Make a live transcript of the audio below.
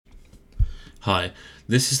Hi,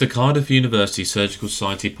 this is the Cardiff University Surgical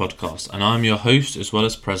Society podcast, and I'm your host as well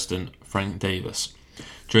as President, Frank Davis.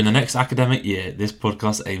 During the next academic year, this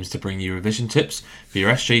podcast aims to bring you revision tips for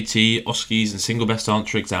your SJT, OSCEs and single best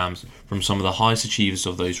answer exams from some of the highest achievers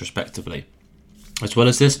of those respectively. As well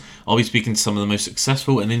as this, I'll be speaking to some of the most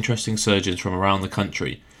successful and interesting surgeons from around the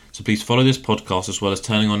country, so please follow this podcast as well as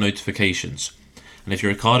turning on notifications. And if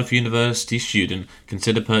you're a Cardiff University student,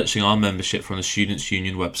 consider purchasing our membership from the Students'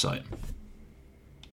 Union website.